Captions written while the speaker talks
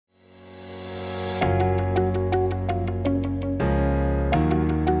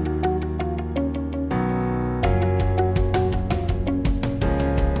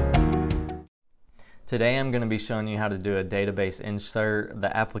Today I'm going to be showing you how to do a database insert.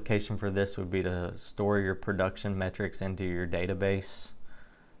 The application for this would be to store your production metrics into your database.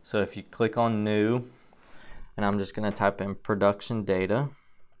 So if you click on New, and I'm just going to type in production data,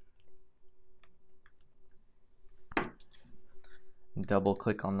 double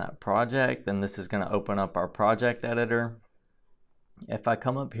click on that project, and this is going to open up our project editor. If I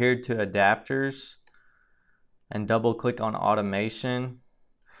come up here to adapters and double click on automation,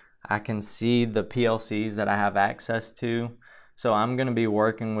 I can see the PLCs that I have access to. So I'm going to be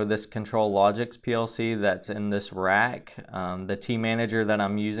working with this ControlLogix PLC that's in this rack. The tManager that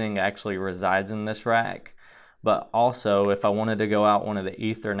I'm using actually resides in this rack. But also, if I wanted to go out one of the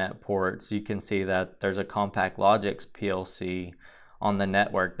Ethernet ports, you can see that there's a CompactLogix PLC on the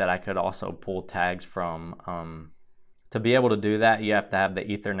network that I could also pull tags from. To be able to do that, you have to have the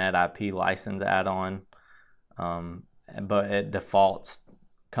Ethernet IP license add-on, but it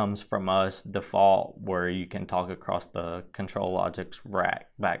comes from us default where you can talk across the ControlLogix rack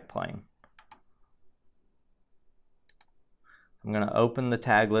backplane. I'm going to open the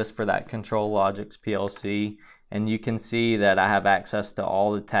tag list for that ControlLogix PLC, and you can see that I have access to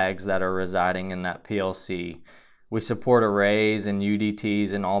all the tags that are residing in that PLC. We support arrays and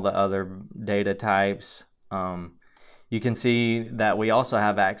UDTs and all the other data types. You can see that we also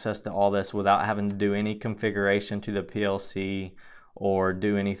have access to all this without having to do any configuration to the PLC or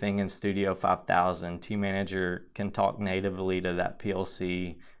do anything in Studio 5000. tManager can talk natively to that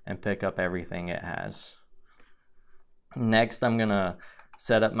PLC and pick up everything it has. Next, I'm going to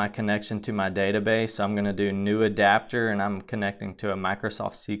set up my connection to my database. So I'm going to do new adapter, and I'm connecting to a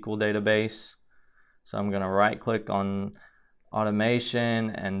Microsoft SQL database. So I'm going to right click on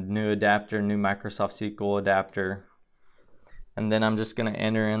automation and new adapter, new Microsoft SQL adapter. And then I'm just going to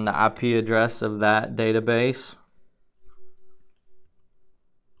enter in the IP address of that database.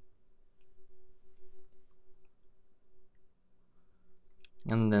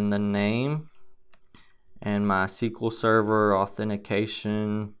 And then the name and my SQL Server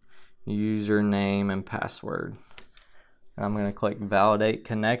authentication username and password. And I'm going to click validate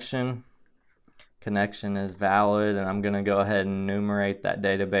connection. Connection is valid, and I'm going to go ahead and enumerate that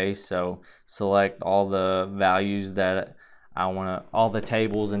database. So select all the values that I want to, all the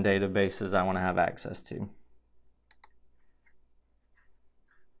tables and databases I want to have access to.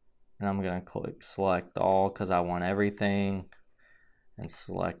 And I'm going to click select all because I want everything, and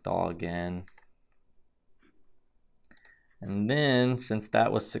select all again. And then, since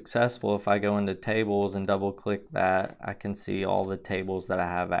that was successful, if I go into tables and double click that, I can see all the tables that I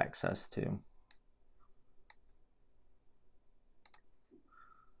have access to.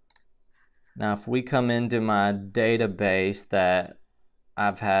 Now, if we come into my database that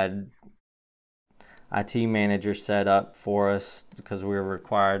I've had tManager set up for us because we were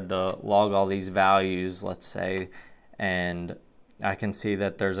required to log all these values, let's say, and I can see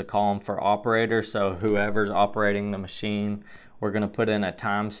that there's a column for operator, so whoever's operating the machine, we're going to put in a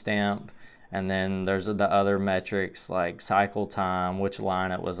timestamp, and then there's the other metrics like cycle time, which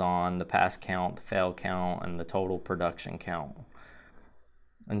line it was on, the pass count, the fail count, and the total production count.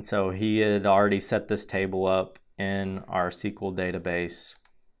 And so he had already set this table up in our SQL database.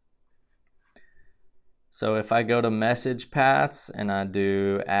 So if I go to message paths and I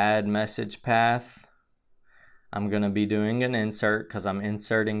do add message path, I'm going to be doing an insert because I'm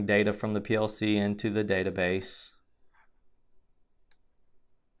inserting data from the PLC into the database.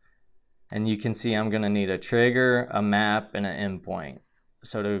 And you can see I'm going to need a trigger, a map, and an endpoint.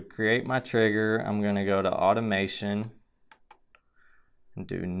 So to create my trigger, I'm going to go to automation and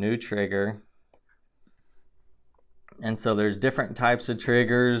do new trigger. And so there's different types of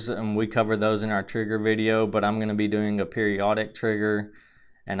triggers, and we cover those in our trigger video, but I'm going to be doing a periodic trigger,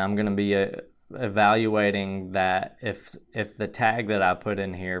 and I'm going to be evaluating that if the tag that I put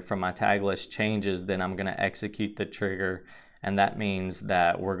in here from my tag list changes, then I'm going to execute the trigger, and that means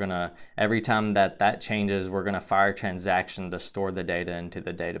that we're going to, every time that changes, we're going to fire a transaction to store the data into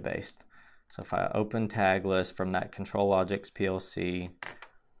the database. So if I open tag list from that ControlLogix PLC,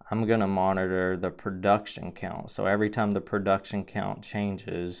 I'm going to monitor the production count. So every time the production count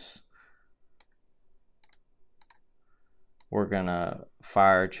changes, we're going to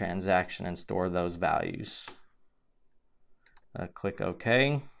fire a transaction and store those values. Click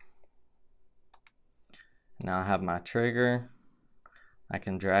OK. Now I have my trigger. I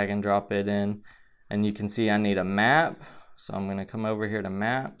can drag and drop it in. And you can see I need a map. So I'm going to come over here to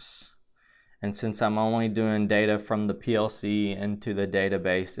maps. And since I'm only doing data from the PLC into the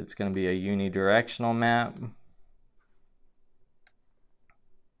database, it's going to be a unidirectional map.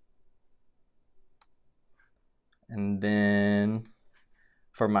 And then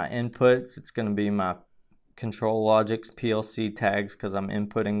For my inputs, it's going to be my control logics PLC tags because I'm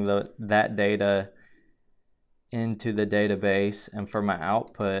inputting that data into the database. And for my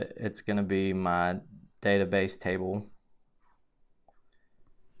output, it's going to be my database table.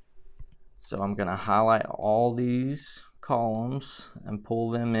 So I'm going to highlight all these columns and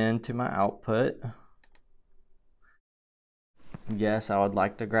pull them into my output. Yes, I would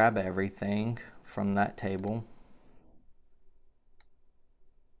like to grab everything from that table.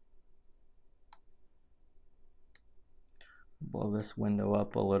 Blow this window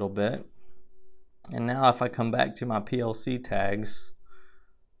up a little bit. And now if I come back to my PLC tags,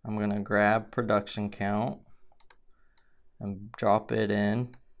 I'm going to grab production count and drop it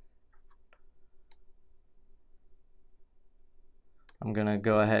in. I'm going to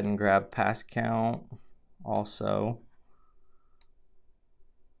go ahead and grab pass count also.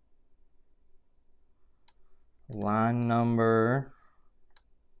 Line number.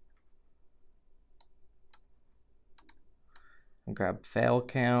 Grab fail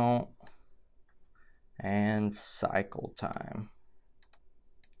count and cycle time.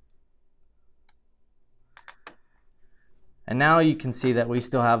 And now you can see that we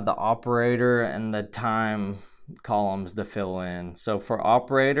still have the operator and the time columns to fill in. So for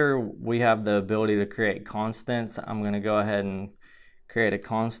operator, we have the ability to create constants. I'm going to go ahead and create a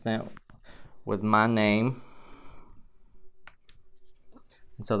constant with my name.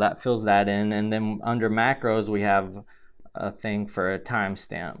 And so that fills that in. And then under macros, we have a thing for a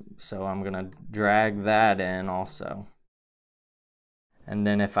timestamp. So I'm going to drag that in also. And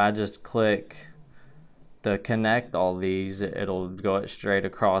then if I just click to connect all these, it'll go it straight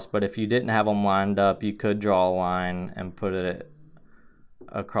across. But if you didn't have them lined up, you could draw a line and put it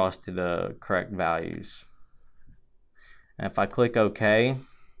across to the correct values. And if I click OK,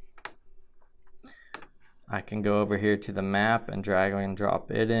 I can go over here to the map and drag and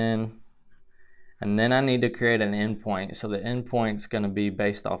drop it in. And then I need to create an endpoint. So the endpoint is going to be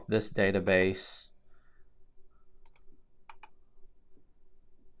based off this database.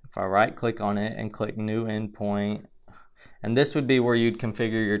 If I right click on it and click new endpoint, and this would be where you'd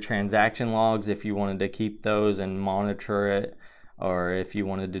configure your transaction logs if you wanted to keep those and monitor it, or if you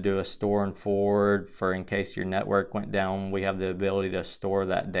wanted to do a store and forward for in case your network went down, we have the ability to store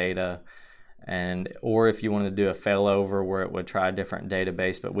that data. Or if you want to do a failover where it would try a different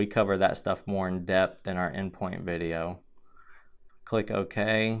database, but we cover that stuff more in depth in our endpoint video. Click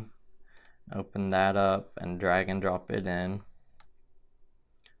OK, open that up and drag and drop it in.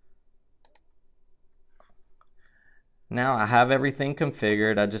 Now I have everything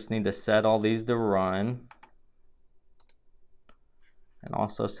configured. I just need to set all these to run and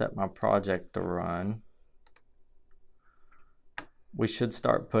also set my project to run. We should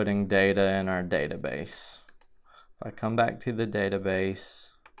start putting data in our database. If I come back to the database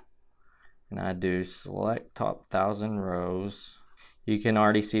and I do select top 1,000 rows, you can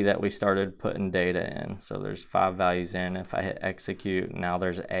already see that we started putting data in. So there's 5 values in. If I hit execute, now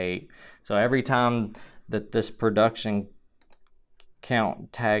there's 8. So every time that this production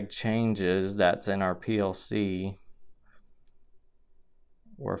count tag changes, that's in our PLC,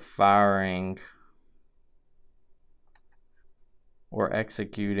 we're firing or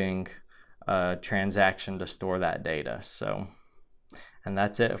executing a transaction to store that data. So, and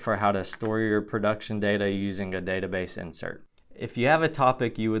that's it for how to store your production data using a database insert. If you have a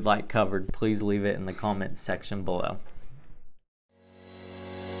topic you would like covered, please leave it in the comments section below.